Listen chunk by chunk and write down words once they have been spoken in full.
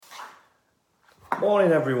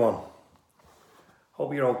Morning everyone.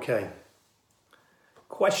 Hope you're okay.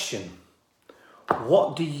 Question.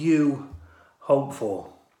 What do you hope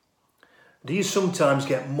for? Do you sometimes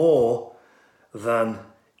get more than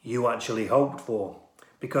you actually hoped for?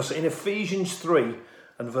 Because in Ephesians 3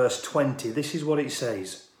 and verse 20, this is what it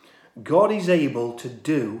says. God is able to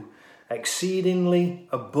do exceedingly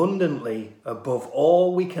abundantly above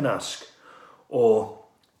all we can ask or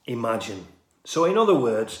imagine. So in other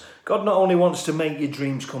words, God not only wants to make your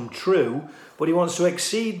dreams come true, but he wants to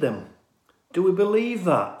exceed them. Do we believe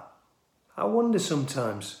that? I wonder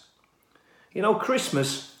sometimes. You know,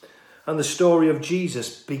 Christmas and the story of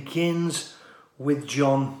Jesus begins with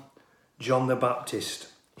John the Baptist.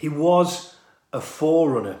 He was a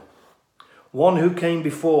forerunner, one who came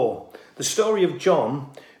before. The story of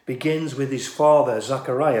John begins with his father,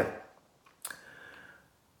 Zachariah.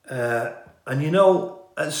 And you know,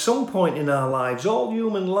 at some point in our lives, all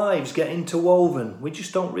human lives get interwoven. We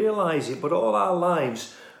just don't realise it, but all our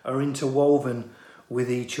lives are interwoven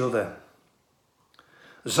with each other.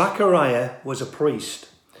 Zachariah was a priest,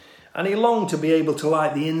 and he longed to be able to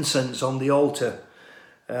light the incense on the altar,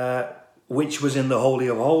 which was in the Holy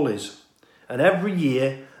of Holies. And every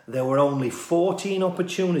year, there were only 14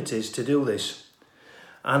 opportunities to do this.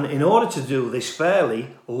 And in order to do this fairly,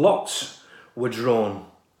 lots were drawn.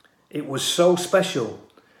 It was so special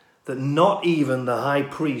that not even the high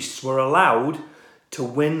priests were allowed to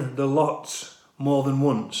win the lots more than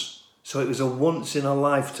once. So it was a once in a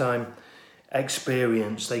lifetime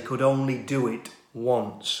experience. They could only do it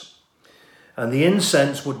once. And the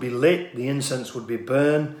incense would be lit, the incense would be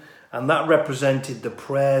burned, and that represented the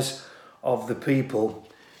prayers of the people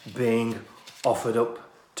being offered up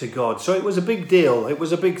to God. So it was a big deal, it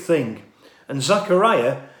was a big thing. And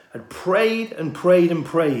Zachariah had prayed and prayed and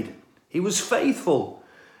prayed. He was faithful,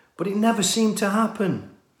 but it never seemed to happen.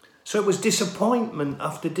 So it was disappointment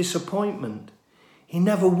after disappointment. He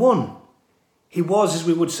never won. He was, as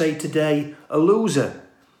we would say today, a loser.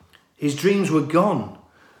 His dreams were gone.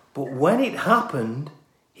 But when it happened,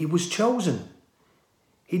 he was chosen.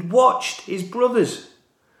 He'd watched his brothers.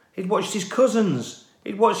 He'd watched his cousins.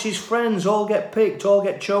 He'd watched his friends all get picked, all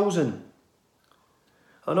get chosen.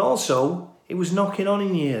 And also, he was knocking on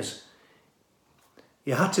in years.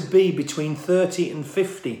 You had to be between 30 and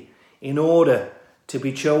 50 in order to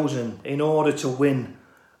be chosen, in order to win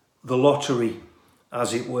the lottery,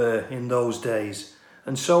 as it were, in those days.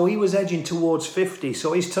 And so he was edging towards 50,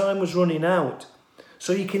 so his time was running out.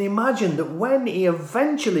 So you can imagine that when he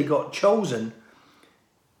eventually got chosen,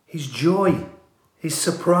 his joy, his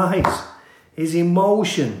surprise, his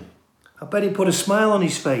emotion, I bet he put a smile on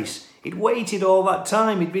his face. He'd waited all that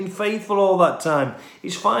time, he'd been faithful all that time.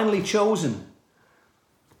 He's finally chosen.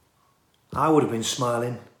 I would have been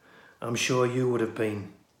smiling. I'm sure you would have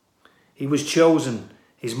been. He was chosen.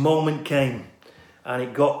 His moment came. And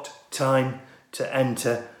it got time to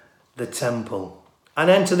enter the temple. And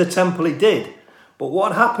enter the temple he did. But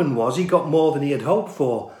what happened was he got more than he had hoped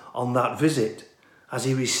for on that visit, as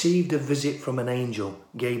he received a visit from an angel,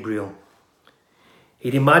 Gabriel.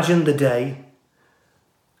 He'd imagined the day,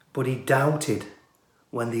 but he doubted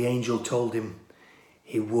when the angel told him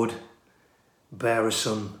he would bear a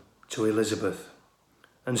son to Elizabeth.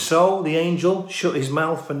 And so the angel shut his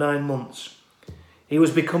mouth for 9 months. He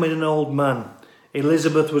was becoming an old man.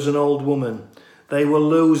 Elizabeth was an old woman. They were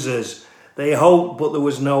losers. They hoped, but there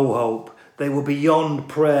was no hope. They were beyond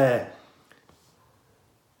prayer.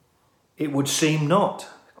 It would seem not,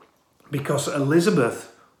 because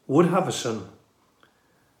Elizabeth would have a son.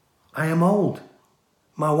 I am old.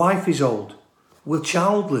 My wife is old. We're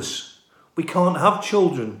childless. We can't have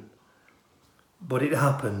children. But it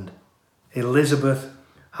happened. Elizabeth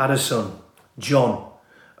had a son, John,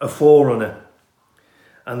 a forerunner.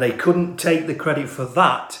 And they couldn't take the credit for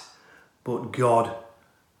that, but God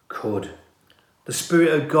could. The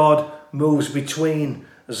Spirit of God moves between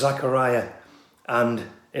Zachariah and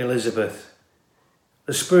Elizabeth.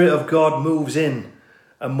 The Spirit of God moves in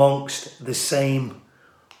amongst the same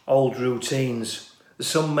old routines.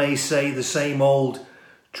 Some may say the same old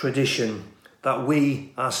tradition that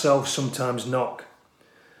we ourselves sometimes knock.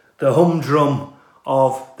 The humdrum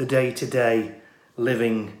of the day-to-day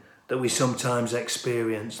living that we sometimes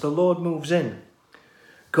experience. The Lord moves in.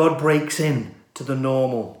 God breaks in to the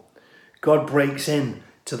normal. God breaks in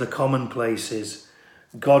to the commonplaces.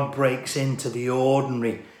 God breaks into the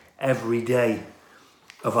ordinary, everyday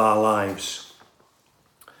of our lives.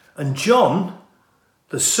 And John,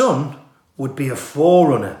 the son, would be a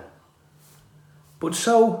forerunner. But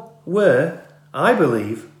so were, I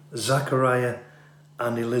believe, Zachariah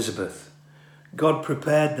and Elizabeth. God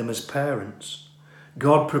prepared them as parents.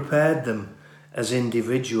 God prepared them as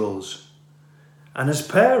individuals. And as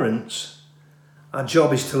parents, our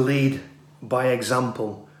job is to lead by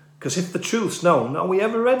example. Because if the truth's known, are we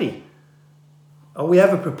ever ready? Are we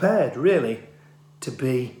ever prepared, really, to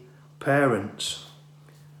be parents?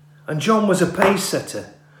 And John was a pace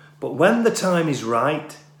setter. But when the time is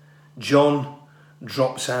right, John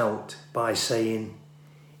drops out by saying,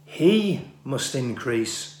 "He must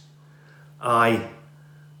increase, I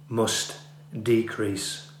must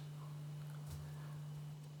decrease."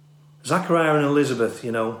 Zachariah and Elizabeth,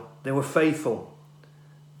 they were faithful.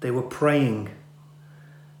 They were praying.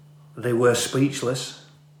 They were speechless.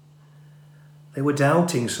 They were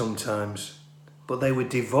doubting sometimes, but they were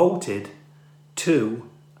devoted to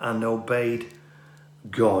and obeyed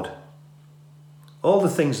God. All the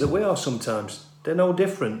things that we are sometimes, they're no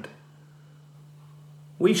different.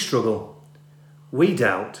 We struggle. We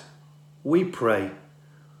doubt. We pray.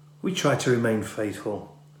 We try to remain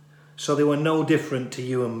faithful. So they were no different to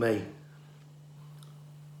you and me.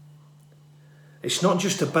 It's not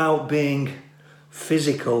just about being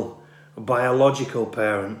physical, biological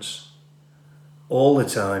parents all the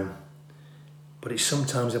time, but it's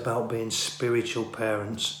sometimes about being spiritual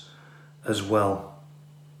parents as well.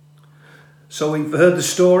 So we've heard the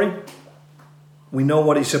story. We know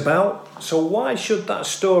what it's about. So why should that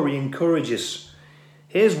story encourage us?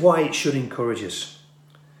 Here's why it should encourage us.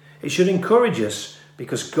 It should encourage us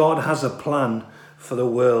because God has a plan for the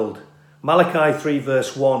world. Malachi 3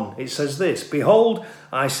 verse 1, it says this, "Behold,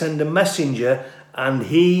 I send a messenger, and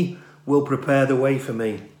he will prepare the way for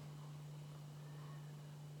me."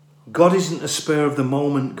 God isn't a spur of the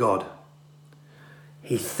moment God.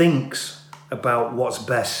 He thinks about what's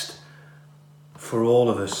best for all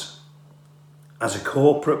of us as a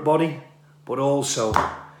corporate body, but also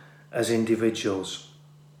as individuals.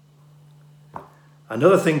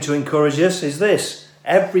 Another thing to encourage us is this: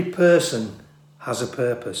 every person has a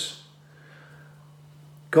purpose.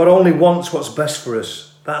 God only wants what's best for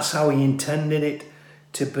us. That's how he intended it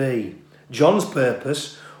to be. John's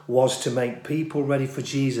purpose was to make people ready for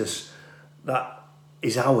Jesus. That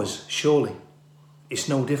is ours, surely. It's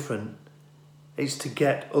no different. It's to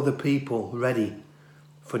get other people ready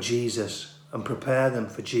for Jesus and prepare them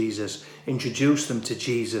for Jesus, introduce them to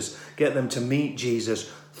Jesus, get them to meet Jesus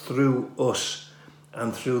through us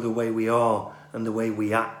and through the way we are and the way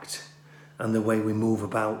we act and the way we move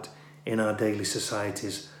about in our daily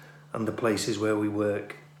societies and the places where we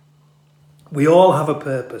work. We all have a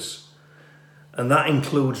purpose, and that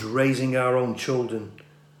includes raising our own children.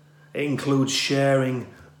 It includes sharing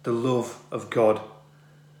the love of God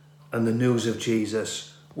and the news of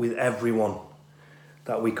Jesus with everyone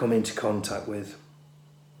that we come into contact with.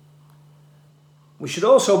 We should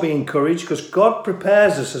also be encouraged because God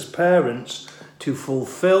prepares us as parents to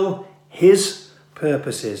fulfill his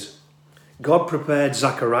purposes. God prepared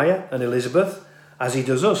Zachariah and Elizabeth as he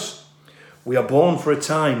does us. We are born for a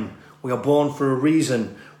time. We are born for a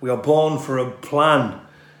reason. We are born for a plan.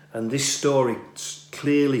 And this story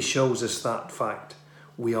clearly shows us that fact.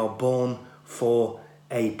 We are born for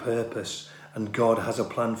a purpose. And God has a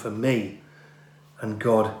plan for me. And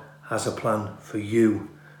God has a plan for you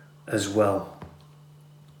as well.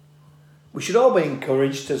 We should all be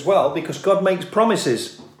encouraged as well because God makes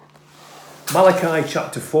promises. Malachi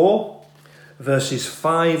chapter 4 verses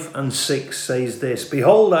 5 and 6 says this,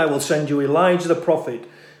 "Behold, I will send you Elijah the prophet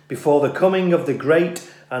before the coming of the great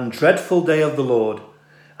and dreadful day of the Lord.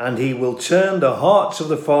 And he will turn the hearts of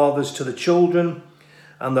the fathers to the children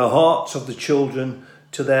and the hearts of the children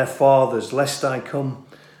to their fathers, lest I come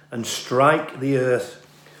and strike the earth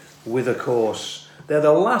with a curse." They're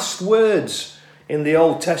the last words in the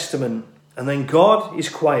Old Testament. And then God is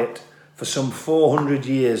quiet for some 400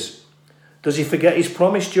 years. Does he forget his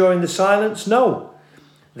promise during the silence? No.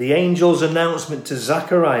 The angel's announcement to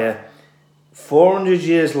Zechariah 400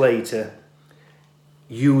 years later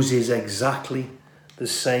uses exactly the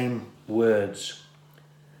same words.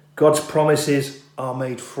 God's promises are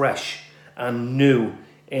made fresh and new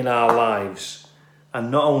in our lives. And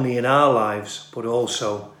not only in our lives, but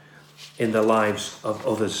also in the lives of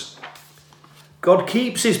others. God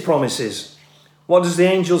keeps his promises. What does the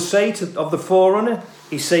angel say of the forerunner?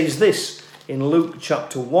 He says this in Luke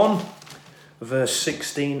chapter 1, verse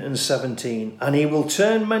 16 and 17. "And he will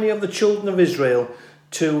turn many of the children of Israel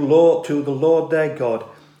to the Lord their God.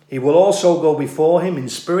 He will also go before him in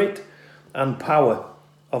spirit and power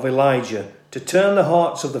of Elijah, to turn the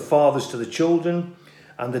hearts of the fathers to the children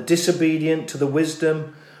and the disobedient to the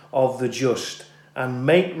wisdom of the just, and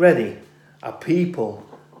make ready a people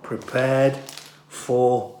prepared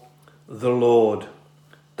for the Lord."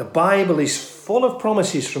 The Bible is full of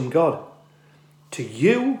promises from God to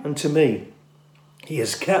you and to me. He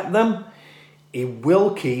has kept them. He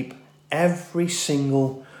will keep every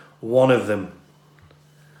single one of them.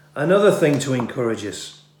 Another thing to encourage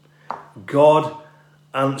us. God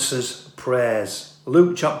answers prayers.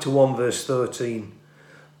 Luke chapter 1 verse 13.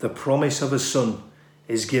 The promise of a son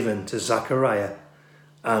is given to Zachariah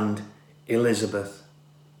and Elizabeth.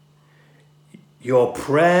 Your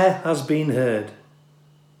prayer has been heard.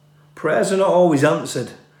 Prayers are not always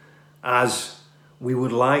answered as we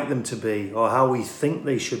would like them to be or how we think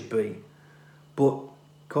they should be. But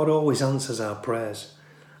God always answers our prayers.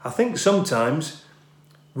 I think sometimes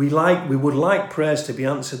we would like prayers to be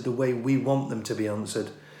answered the way we want them to be answered.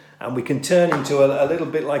 And we can turn into a little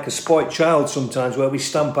bit like a spoilt child sometimes, where we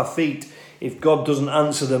stamp our feet if God doesn't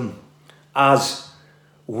answer them as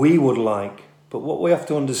we would like. But what we have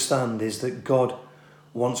to understand is that God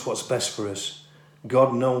wants what's best for us.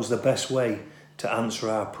 God knows the best way to answer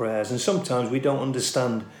our prayers. And sometimes we don't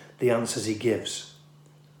understand the answers he gives.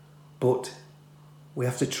 But we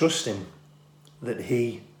have to trust him that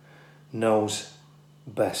he knows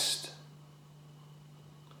best.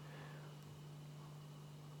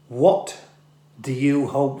 What do you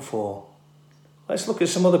hope for? Let's look at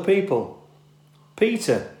some other people.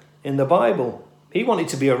 Peter in the Bible, he wanted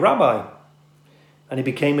to be a rabbi, and he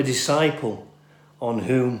became a disciple on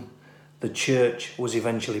whom the church was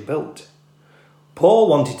eventually built. Paul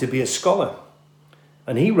wanted to be a scholar,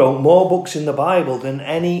 and he wrote more books in the Bible than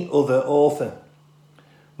any other author.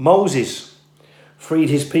 Moses freed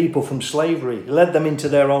his people from slavery, led them into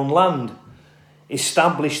their own land,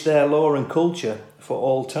 established their law and culture for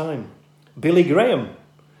all time. Billy Graham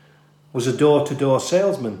was a door-to-door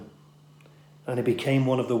salesman, and he became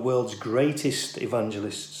one of the world's greatest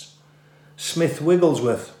evangelists. Smith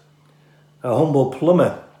Wigglesworth, a humble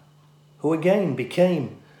plumber, who again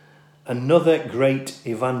became another great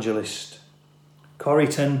evangelist. Corrie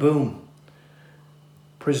ten Boom,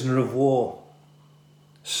 prisoner of war,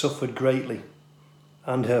 suffered greatly,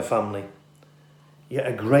 and her family, yet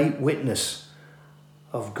a great witness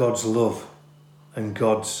of God's love and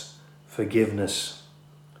God's forgiveness.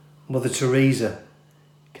 Mother Teresa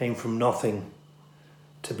came from nothing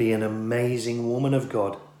to be an amazing woman of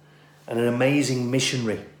God and an amazing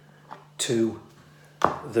missionary to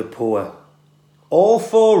the poor. All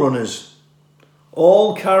forerunners,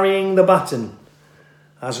 all carrying the baton,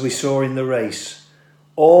 as we saw in the race,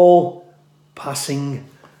 all passing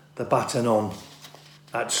the baton on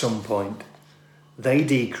at some point. They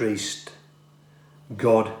decreased,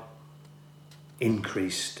 God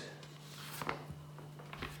increased.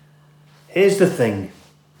 Here's the thing.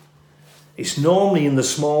 It's normally in the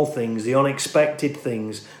small things, the unexpected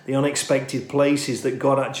places that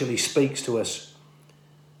God actually speaks to us.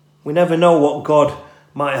 We never know what God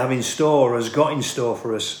might have in store or has got in store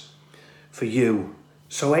for us, for you.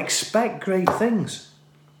 So expect great things.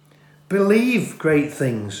 Believe great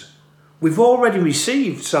things. We've already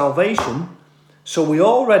received salvation, so we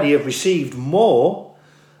already have received more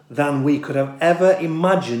than we could have ever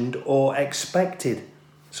imagined or expected.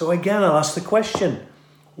 So again, I'll ask the question,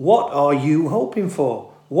 what are you hoping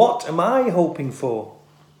for? What am I hoping for?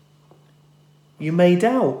 You may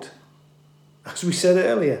doubt. As we said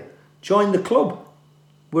earlier, join the club.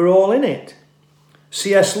 We're all in it.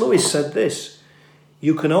 C.S. Lewis said this,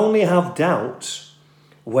 you can only have doubts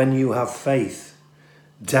when you have faith.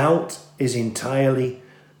 Doubt is entirely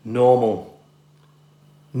normal.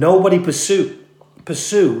 Nobody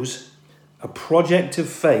pursues a project of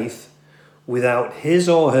faith without his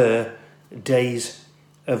or her days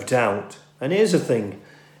of doubt. And here's the thing,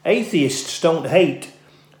 atheists don't hate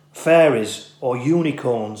fairies or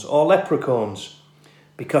unicorns or leprechauns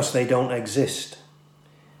because they don't exist.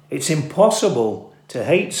 It's impossible to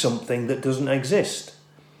hate something that doesn't exist.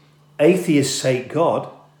 Atheists hate God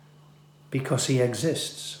because he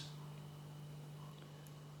exists.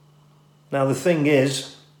 Now the thing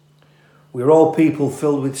is, we're all people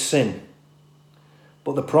filled with sin,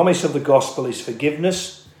 but the promise of the gospel is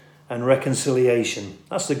forgiveness and reconciliation.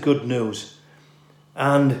 That's the good news.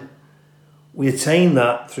 And we attain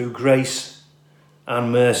that through grace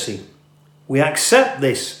and mercy. We accept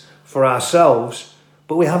this for ourselves,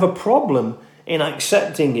 but we have a problem in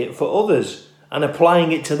accepting it for others and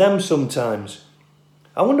applying it to them sometimes.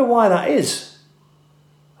 I wonder why that is.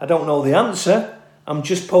 I don't know the answer. I'm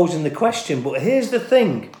just posing the question. But here's the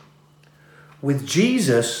thing. With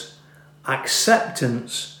Jesus,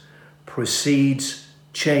 acceptance precedes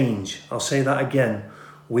change. I'll say that again.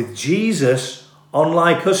 With Jesus,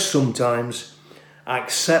 unlike us sometimes,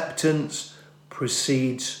 acceptance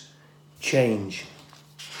precedes change.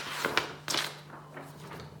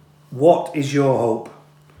 What is your hope?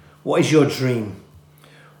 What is your dream?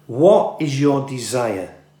 What is your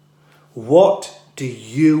desire? What do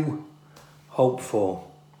you hope for?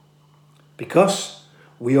 Because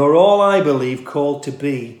we are all, I believe, called to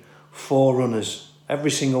be forerunners.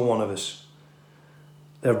 Every single one of us.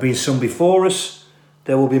 There have been some before us.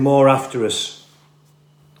 There will be more after us.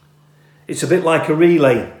 It's a bit like a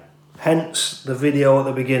relay. Hence the video at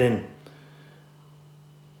the beginning.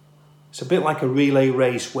 It's a bit like a relay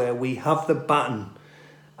race where we have the baton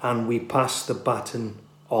and we pass the baton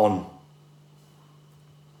on.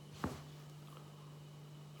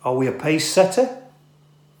 Are we a pace setter?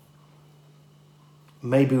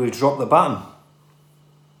 Maybe we've dropped the baton.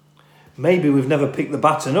 Maybe we've never picked the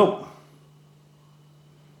baton up.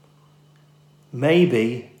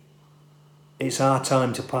 Maybe it's our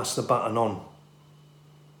time to pass the baton on.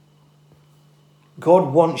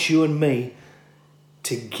 God wants you and me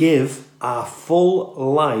to give our full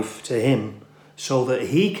life to him so that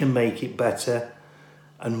he can make it better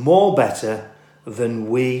and more better than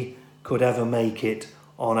we could ever make it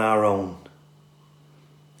on our own.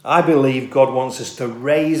 I believe God wants us to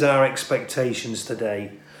raise our expectations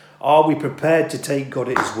today. Are we prepared to take God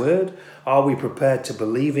at his word? Are we prepared to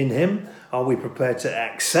believe in him? Are we prepared to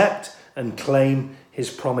accept and claim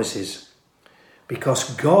his promises?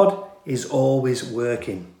 Because God is always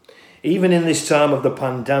working. Even in this time of the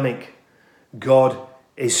pandemic, God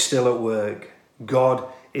is still at work. God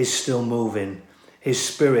is still moving. His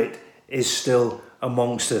Spirit is still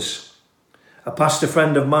amongst us. A pastor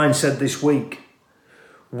friend of mine said this week,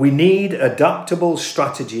 we need adaptable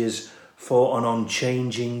strategies for an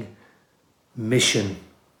unchanging mission.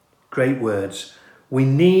 Great words. We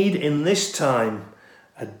need in this time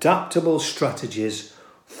adaptable strategies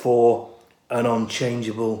for an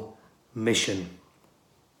unchangeable mission.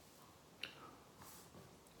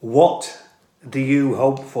 What do you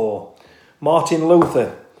hope for? Martin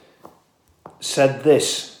Luther said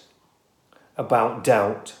this about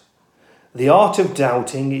doubt. The art of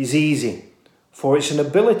doubting is easy, for it's an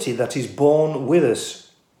ability that is born with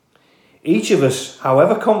us. Each of us,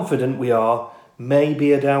 however confident we are, may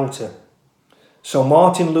be a doubter. So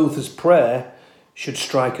Martin Luther's prayer should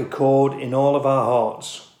strike a chord in all of our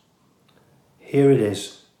hearts. Here it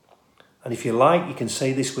is. And if you like, you can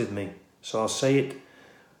say this with me. So I'll say it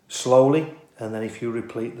slowly, and then if you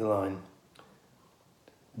repeat the line.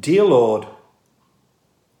 Dear Lord,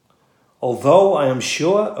 although I am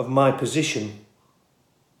sure of my position,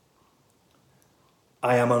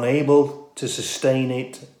 I am unable to sustain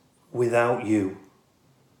it without you.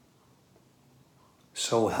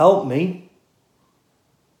 So help me,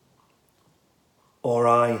 or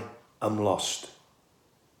I am lost.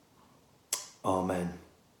 Amen.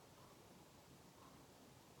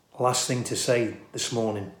 Last thing to say this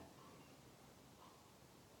morning.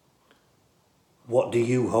 What do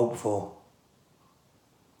you hope for?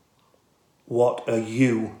 What are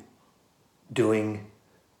you doing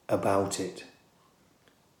about it?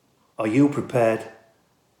 Are you prepared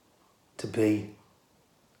to be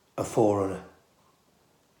a forerunner?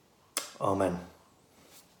 Amen.